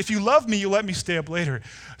make sense. If you love me, you let me stay up later.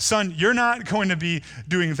 Son, you're not going to be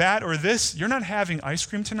doing that or this. You're not having ice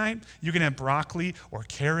cream tonight. You can have broccoli or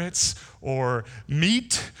carrots or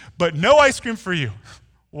meat, but no ice cream for you.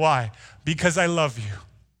 Why? Because I love you.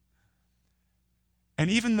 And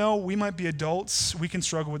even though we might be adults, we can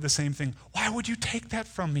struggle with the same thing. Why would you take that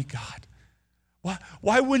from me, God?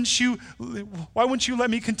 Why wouldn't you let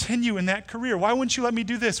me continue in that career? Why wouldn't you let me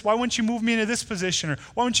do this? Why wouldn't you move me into this position? Or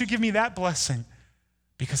why wouldn't you give me that blessing?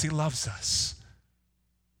 Because he loves us.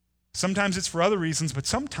 Sometimes it's for other reasons, but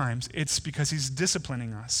sometimes it's because he's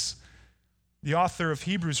disciplining us. The author of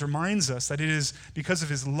Hebrews reminds us that it is because of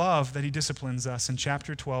his love that he disciplines us in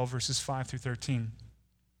chapter 12, verses 5 through 13.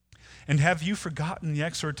 And have you forgotten the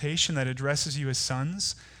exhortation that addresses you as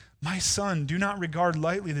sons? My son, do not regard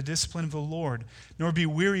lightly the discipline of the Lord, nor be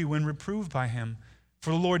weary when reproved by him.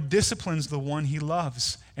 For the Lord disciplines the one he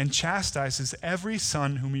loves and chastises every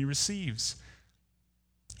son whom he receives.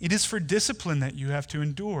 It is for discipline that you have to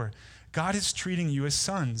endure. God is treating you as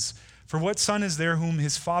sons. For what son is there whom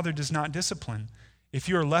his father does not discipline? If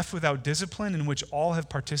you are left without discipline in which all have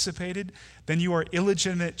participated, then you are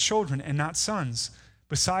illegitimate children and not sons.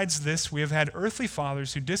 Besides this, we have had earthly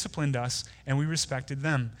fathers who disciplined us, and we respected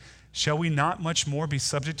them. Shall we not much more be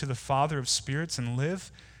subject to the Father of spirits and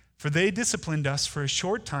live? For they disciplined us for a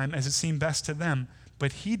short time as it seemed best to them,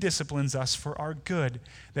 but he disciplines us for our good,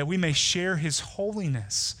 that we may share his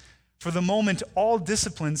holiness. For the moment, all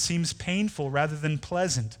discipline seems painful rather than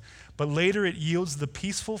pleasant, but later it yields the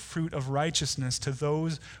peaceful fruit of righteousness to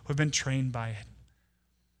those who have been trained by it.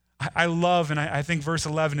 I love, and I think verse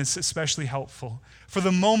 11 is especially helpful. For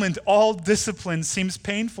the moment, all discipline seems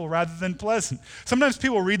painful rather than pleasant. Sometimes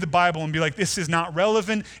people read the Bible and be like, this is not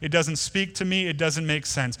relevant, it doesn't speak to me, it doesn't make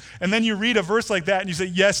sense. And then you read a verse like that and you say,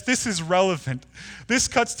 yes, this is relevant. This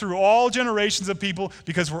cuts through all generations of people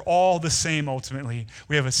because we're all the same ultimately.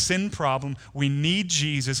 We have a sin problem, we need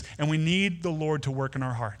Jesus, and we need the Lord to work in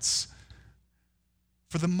our hearts.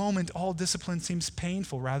 For the moment, all discipline seems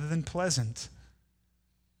painful rather than pleasant.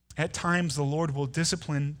 At times, the Lord will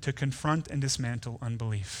discipline to confront and dismantle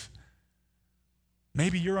unbelief.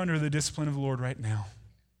 Maybe you're under the discipline of the Lord right now.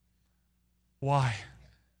 Why?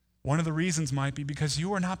 One of the reasons might be because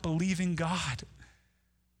you are not believing God.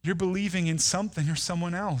 You're believing in something or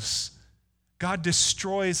someone else. God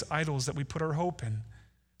destroys idols that we put our hope in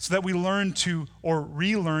so that we learn to or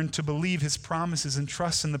relearn to believe his promises and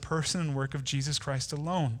trust in the person and work of Jesus Christ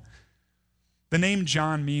alone. The name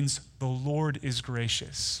John means the Lord is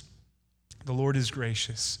gracious. The Lord is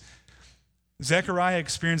gracious. Zechariah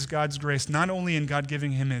experienced God's grace not only in God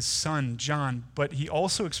giving him his son, John, but he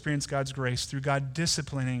also experienced God's grace through God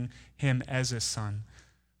disciplining him as a son.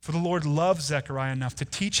 For the Lord loved Zechariah enough to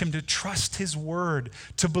teach him to trust his word,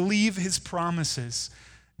 to believe his promises.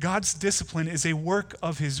 God's discipline is a work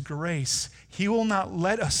of his grace. He will not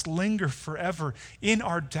let us linger forever in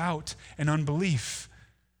our doubt and unbelief.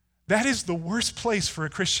 That is the worst place for a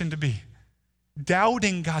Christian to be.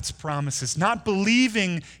 Doubting God's promises, not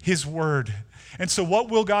believing his word. And so what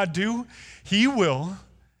will God do? He will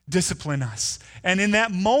discipline us. And in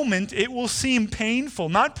that moment, it will seem painful,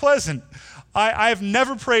 not pleasant. I have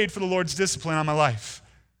never prayed for the Lord's discipline on my life.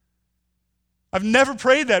 I've never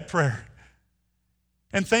prayed that prayer.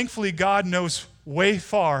 And thankfully, God knows way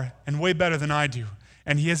far and way better than I do.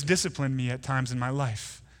 And he has disciplined me at times in my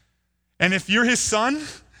life. And if you're his son,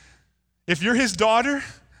 if you're his daughter,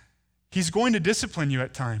 he's going to discipline you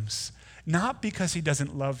at times. Not because he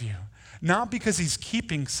doesn't love you, not because he's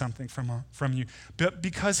keeping something from you, but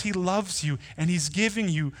because he loves you and he's giving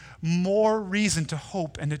you more reason to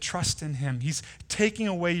hope and to trust in him. He's taking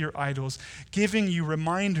away your idols, giving you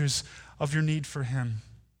reminders of your need for him.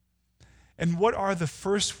 And what are the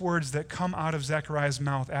first words that come out of Zechariah's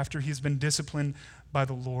mouth after he's been disciplined by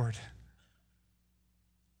the Lord?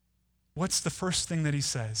 What's the first thing that he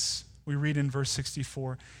says? We read in verse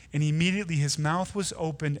 64, and immediately his mouth was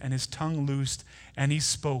opened and his tongue loosed, and he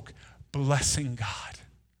spoke, blessing God.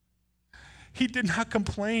 He did not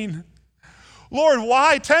complain. Lord,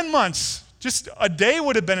 why 10 months? Just a day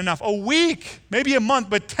would have been enough. A week, maybe a month,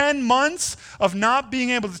 but 10 months of not being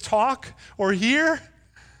able to talk or hear?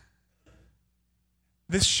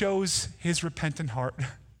 This shows his repentant heart.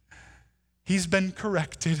 He's been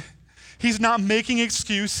corrected. He's not making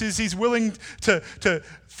excuses. He's willing to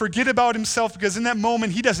forget about himself because in that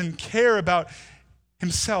moment, he doesn't care about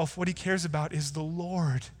himself. What he cares about is the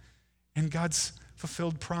Lord and God's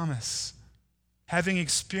fulfilled promise. Having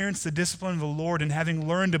experienced the discipline of the Lord and having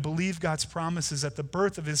learned to believe God's promises at the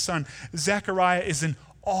birth of his son, Zechariah is in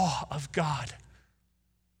awe of God.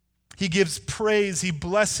 He gives praise. He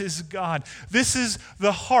blesses God. This is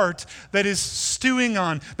the heart that is stewing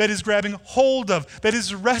on, that is grabbing hold of, that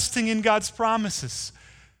is resting in God's promises.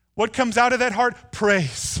 What comes out of that heart?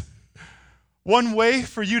 Praise. One way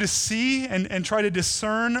for you to see and try to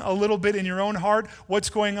discern a little bit in your own heart what's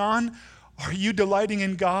going on, are you delighting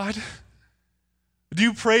in God? Do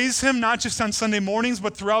you praise him not just on Sunday mornings,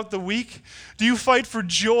 but throughout the week? Do you fight for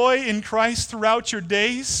joy in Christ throughout your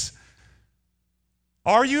days?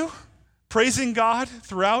 Are you praising God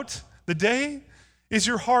throughout the day? Is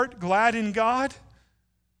your heart glad in God?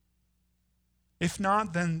 If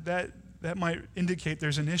not, then that might indicate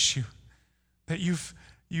there's an issue, that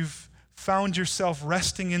you've found yourself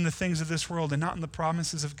resting in the things of this world and not in the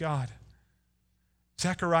promises of God.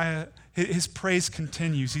 Zechariah, his praise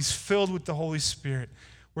continues. He's filled with the Holy Spirit.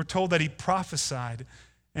 We're told that he prophesied,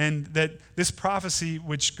 and that this prophecy,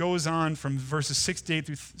 which goes on from verses 68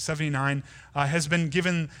 through 79, has been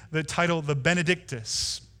given the title, the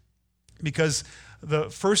Benedictus, because the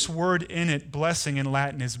first word in it, blessing in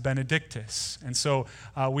Latin, is benedictus. And so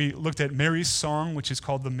we looked at Mary's song, which is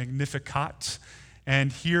called the Magnificat.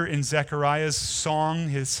 And here in Zechariah's song,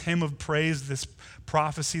 his hymn of praise, this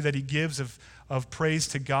prophecy that he gives of praise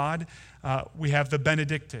to God, we have the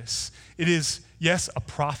Benedictus. It is, yes, a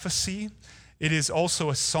prophecy. It is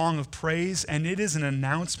also a song of praise, and it is an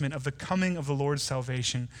announcement of the coming of the Lord's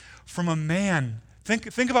salvation from a man.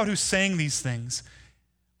 Think about who's saying these things.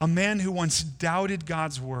 A man who once doubted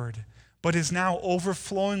God's word, but is now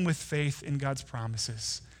overflowing with faith in God's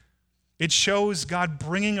promises. It shows God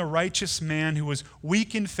bringing a righteous man who was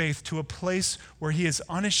weak in faith to a place where he is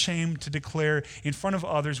unashamed to declare in front of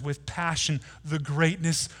others with passion the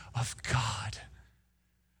greatness of God.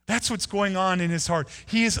 That's what's going on in his heart.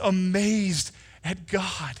 He is amazed at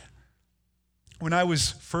God. When I was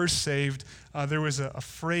first saved, there was a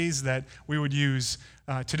phrase that we would use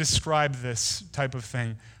to describe this type of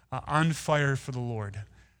thing, on fire for the Lord.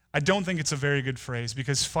 I don't think it's a very good phrase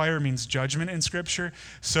because fire means judgment in Scripture.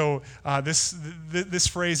 So this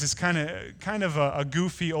phrase is kind of a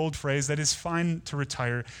goofy old phrase that is fine to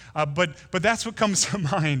retire. But that's what comes to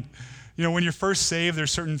mind. You know, when you're first saved,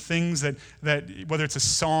 there's certain things that whether it's a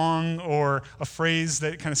song or a phrase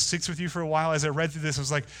that kind of sticks with you for a while. As I read through this, I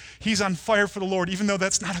was like, he's on fire for the Lord, even though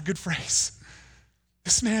that's not a good phrase.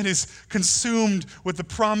 This man is consumed with the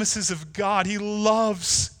promises of God. He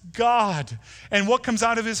loves God. And what comes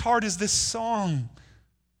out of his heart is this song.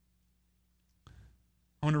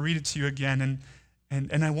 I want to read it to you again,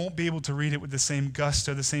 and I won't be able to read it with the same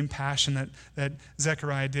gusto, the same passion that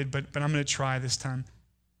Zechariah did, but I'm going to try this time.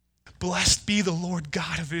 Blessed be the Lord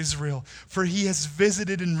God of Israel, for he has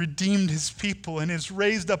visited and redeemed his people and has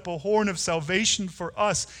raised up a horn of salvation for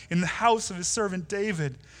us in the house of his servant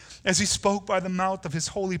David, as he spoke by the mouth of his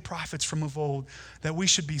holy prophets from of old, that we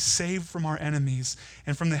should be saved from our enemies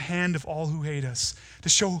and from the hand of all who hate us, to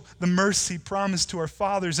show the mercy promised to our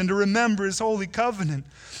fathers and to remember his holy covenant,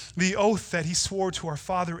 the oath that he swore to our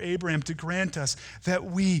father Abraham to grant us, that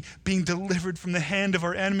we, being delivered from the hand of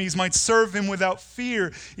our enemies, might serve him without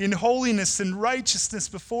fear, in holiness and righteousness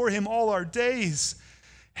before him all our days.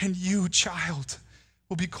 And you, child,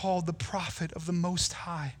 will be called the prophet of the Most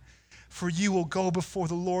High. For you will go before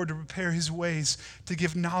the Lord to prepare his ways, to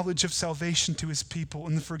give knowledge of salvation to his people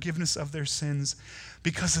and the forgiveness of their sins,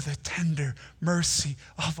 because of the tender mercy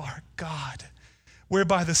of our God,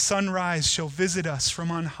 whereby the sunrise shall visit us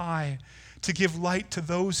from on high, to give light to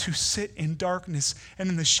those who sit in darkness and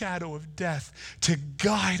in the shadow of death, to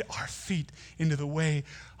guide our feet into the way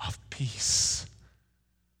of peace.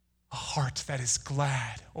 A heart that is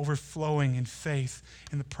glad, overflowing in faith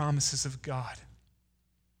in the promises of God.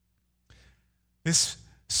 This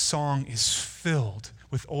song is filled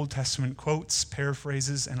with Old Testament quotes,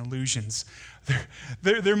 paraphrases, and allusions.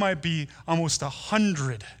 There might be almost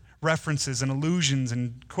 100 references and allusions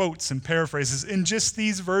and quotes and paraphrases in just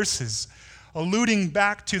these verses, alluding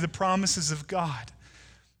back to the promises of God.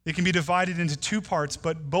 It can be divided into two parts,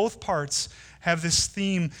 but both parts have this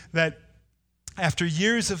theme that after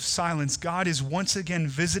years of silence, God is once again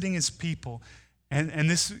visiting his people, and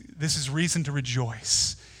this is reason to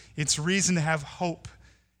rejoice. It's reason to have hope,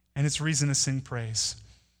 and it's reason to sing praise.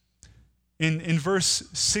 In verse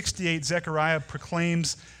 68, Zechariah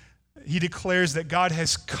proclaims, he declares that God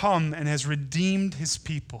has come and has redeemed his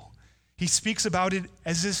people. He speaks about it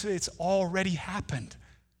as if it's already happened.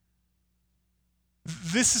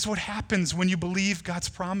 This is what happens when you believe God's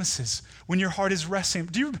promises, when your heart is resting.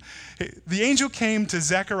 The angel came to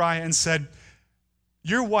Zechariah and said,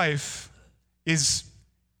 your wife is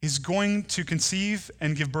going to conceive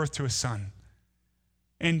and give birth to a son.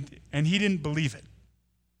 And he didn't believe it.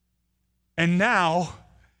 And now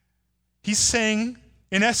He's saying,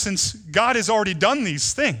 in essence, God has already done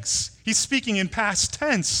these things. He's speaking in past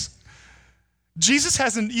tense. Jesus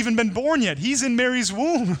hasn't even been born yet. He's in Mary's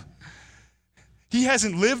womb. He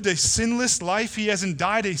hasn't lived a sinless life. He hasn't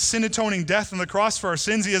died a sin-atoning death on the cross for our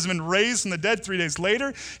sins. He hasn't been raised from the dead 3 days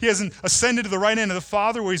later. He hasn't ascended to the right hand of the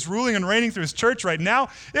Father where he's ruling and reigning through his church right now.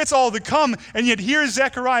 It's all to come. And yet here's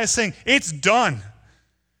Zechariah saying, it's done.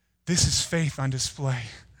 This is faith on display.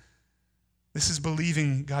 This is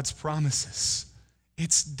believing God's promises.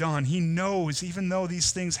 It's done. He knows, even though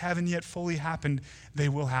these things haven't yet fully happened, they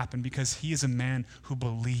will happen because he is a man who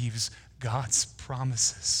believes God's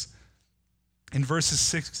promises. In verses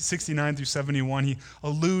 69 through 71, he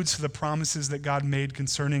alludes to the promises that God made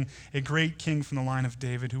concerning a great king from the line of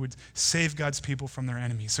David who would save God's people from their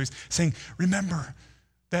enemies. So he's saying, remember,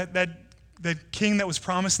 that king that was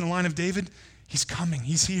promised in the line of David, he's coming,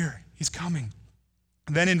 he's here, he's coming.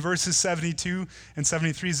 And then in verses 72 and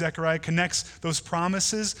 73, Zechariah connects those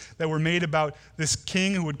promises that were made about this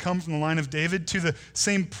king who would come from the line of David to the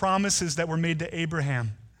same promises that were made to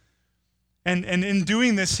Abraham. And in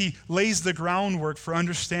doing this, he lays the groundwork for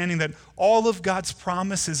understanding that all of God's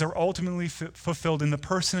promises are ultimately fulfilled in the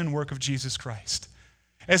person and work of Jesus Christ.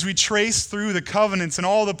 As we trace through the covenants and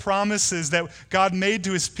all the promises that God made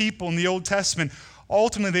to his people in the Old Testament,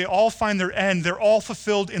 ultimately they all find their end. They're all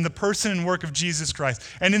fulfilled in the person and work of Jesus Christ.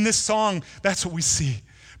 And in this song, that's what we see.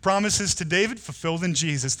 Promises to David fulfilled in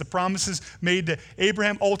Jesus. The promises made to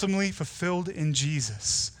Abraham ultimately fulfilled in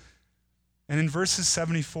Jesus. And in verses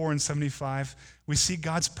 74 and 75, we see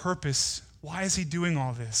God's purpose. Why is he doing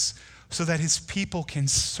all this? So that his people can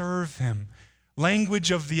serve him.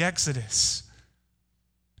 Language of the Exodus.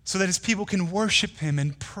 So that his people can worship him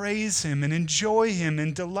and praise him and enjoy him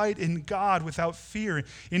and delight in God without fear,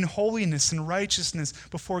 in holiness and righteousness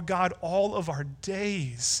before God all of our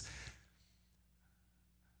days.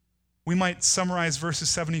 We might summarize verses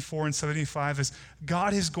 74 and 75 as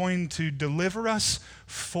God is going to deliver us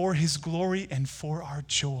for his glory and for our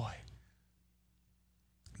joy.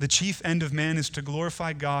 The chief end of man is to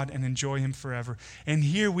glorify God and enjoy him forever. And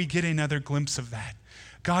here we get another glimpse of that.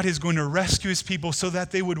 God is going to rescue his people so that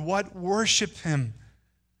they would what? Worship him.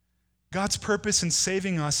 God's purpose in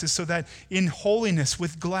saving us is so that in holiness,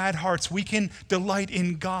 with glad hearts, we can delight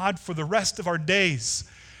in God for the rest of our days.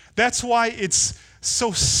 That's why it's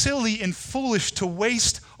so silly and foolish to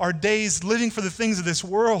waste our days living for the things of this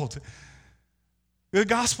world. The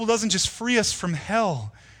gospel doesn't just free us from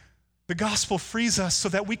hell. The gospel frees us so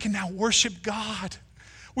that we can now worship God.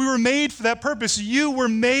 We were made for that purpose. You were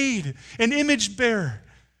made an image bearer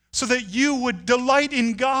so that you would delight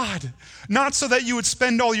in God, not so that you would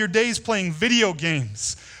spend all your days playing video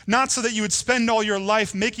games, not so that you would spend all your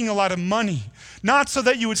life making a lot of money, not so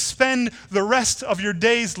that you would spend the rest of your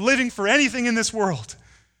days living for anything in this world.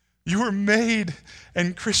 You were made,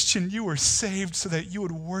 and Christian, you were saved so that you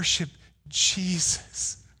would worship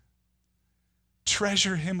Jesus.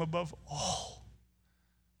 Treasure him above all.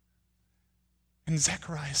 And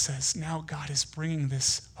Zechariah says, now God is bringing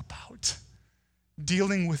this about,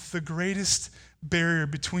 dealing with the greatest barrier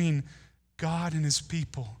between God and his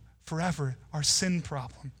people forever, our sin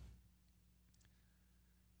problem.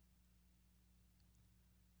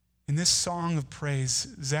 In this song of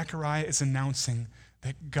praise, Zechariah is announcing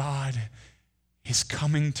that God is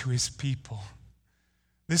coming to his people.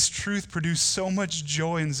 This truth produced so much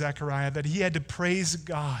joy in Zechariah that he had to praise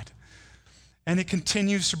God. And it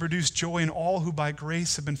continues to produce joy in all who by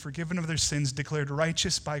grace have been forgiven of their sins, declared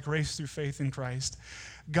righteous by grace through faith in Christ.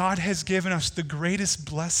 God has given us the greatest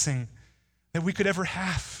blessing that we could ever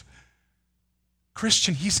have.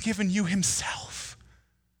 Christian, he's given you himself.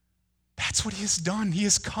 That's what he has done. He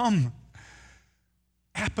has come.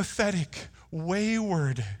 Apathetic,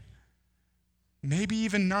 wayward, maybe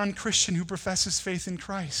even non-Christian who professes faith in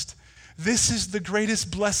Christ. This is the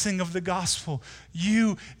greatest blessing of the gospel.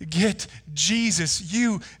 You get Jesus.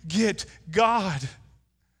 You get God.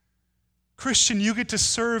 Christian, you get to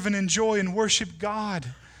serve and enjoy and worship God.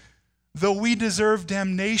 Though we deserve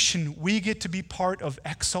damnation, we get to be part of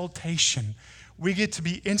exaltation. We get to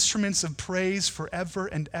be instruments of praise forever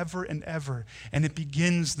and ever and ever. And it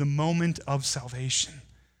begins the moment of salvation.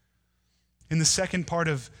 In the second part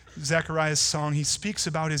of Zechariah's song, he speaks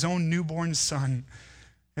about his own newborn son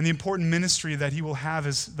and the important ministry that he will have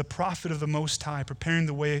as the prophet of the Most High, preparing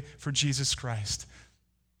the way for Jesus Christ.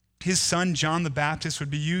 His son, John the Baptist, would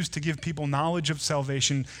be used to give people knowledge of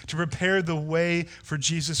salvation, to prepare the way for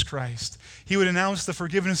Jesus Christ. He would announce the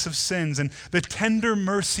forgiveness of sins and the tender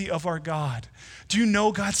mercy of our God. Do you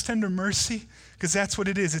know God's tender mercy? Because that's what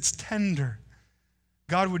it is. It's tender.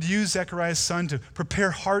 God would use Zechariah's son to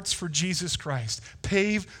prepare hearts for Jesus Christ,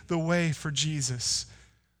 pave the way for Jesus.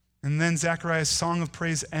 And then Zechariah's song of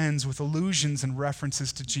praise ends with allusions and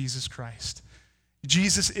references to Jesus Christ.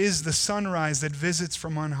 Jesus is the sunrise that visits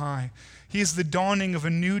from on high. He is the dawning of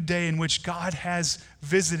a new day in which God has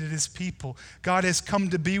visited his people. God has come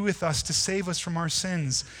to be with us to save us from our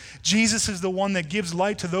sins. Jesus is the one that gives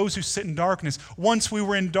light to those who sit in darkness. Once we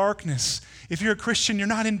were in darkness. If you're a Christian, you're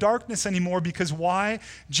not in darkness anymore, because why?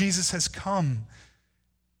 Jesus has come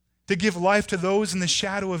to give life to those in the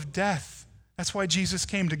shadow of death. That's why Jesus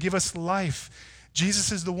came, to give us life.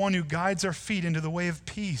 Jesus is the one who guides our feet into the way of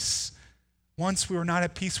peace. Once we were not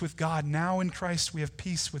at peace with God, now in Christ we have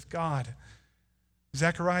peace with God.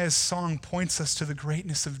 Zechariah's song points us to the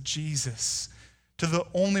greatness of Jesus, to the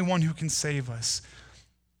only one who can save us.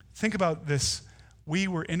 Think about this. We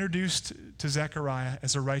were introduced to Zechariah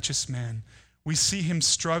as a righteous man. We see him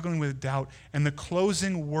struggling with doubt, and the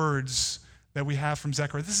closing words that we have from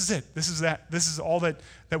Zechariah, this is it. This is all that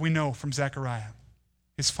we know from Zechariah.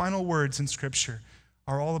 His final words in Scripture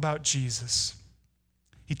are all about Jesus.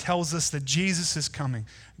 He tells us that Jesus is coming.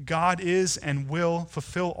 God is and will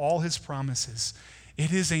fulfill all his promises.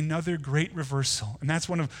 It is another great reversal. And that's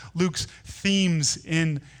one of Luke's themes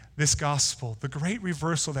in this gospel, the great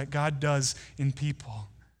reversal that God does in people.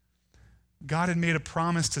 God had made a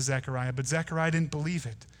promise to Zechariah, but Zechariah didn't believe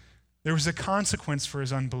it. There was a consequence for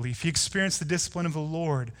his unbelief. He experienced the discipline of the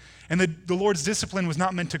Lord. And the Lord's discipline was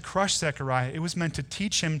not meant to crush Zechariah. It was meant to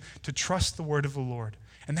teach him to trust the word of the Lord.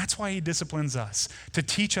 And that's why he disciplines us, to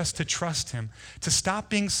teach us to trust him, to stop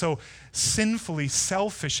being so sinfully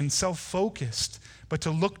selfish and self-focused, but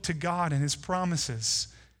to look to God and his promises.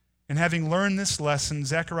 And having learned this lesson,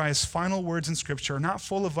 Zechariah's final words in Scripture are not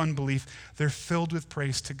full of unbelief. They're filled with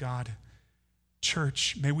praise to God.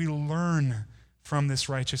 Church, may we learn from this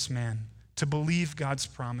righteous man to believe God's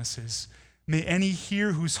promises. May any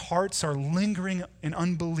here whose hearts are lingering in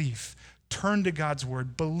unbelief turn to God's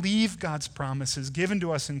word, believe God's promises given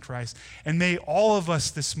to us in Christ, and may all of us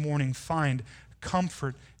this morning find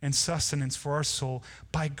comfort and sustenance for our soul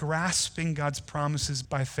by grasping God's promises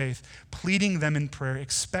by faith, pleading them in prayer,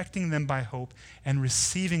 expecting them by hope, and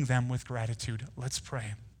receiving them with gratitude. Let's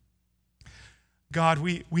pray. God,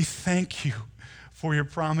 we thank you for your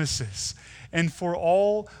promises and for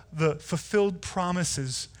all the fulfilled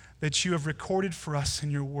promises that you have recorded for us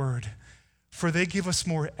in your word. For they give us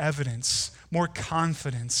more evidence, more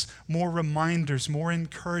confidence, more reminders, more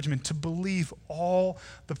encouragement to believe all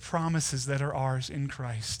the promises that are ours in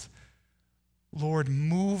Christ. Lord,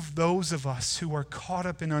 move those of us who are caught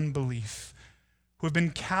up in unbelief, who have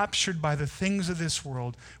been captured by the things of this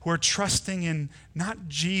world, who are trusting in not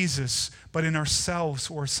Jesus, but in ourselves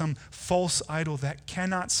or some false idol that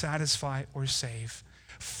cannot satisfy or save,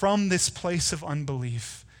 from this place of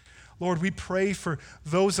unbelief. Lord, we pray for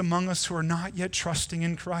those among us who are not yet trusting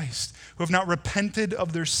in Christ, who have not repented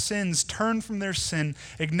of their sins, turned from their sin,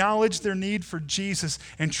 acknowledged their need for Jesus,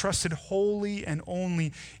 and trusted wholly and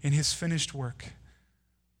only in his finished work.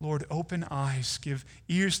 Lord, open eyes, give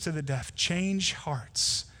ears to the deaf, change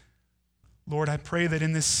hearts. Lord, I pray that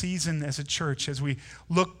in this season as a church, as we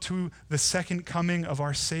look to the second coming of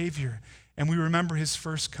our Savior and we remember his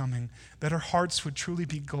first coming, that our hearts would truly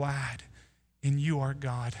be glad in you, our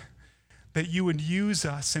God. That you would use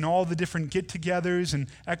us in all the different get-togethers and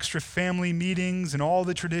extra family meetings and all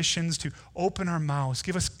the traditions to open our mouths,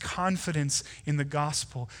 give us confidence in the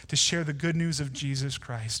gospel, to share the good news of Jesus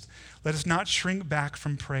Christ. Let us not shrink back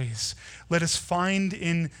from praise. Let us find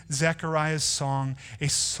in Zechariah's song a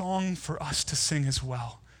song for us to sing as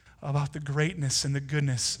well about the greatness and the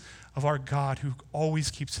goodness of our God who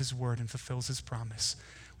always keeps his word and fulfills his promise.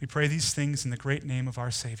 We pray these things in the great name of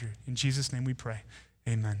our Savior. In Jesus' name we pray.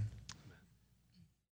 Amen.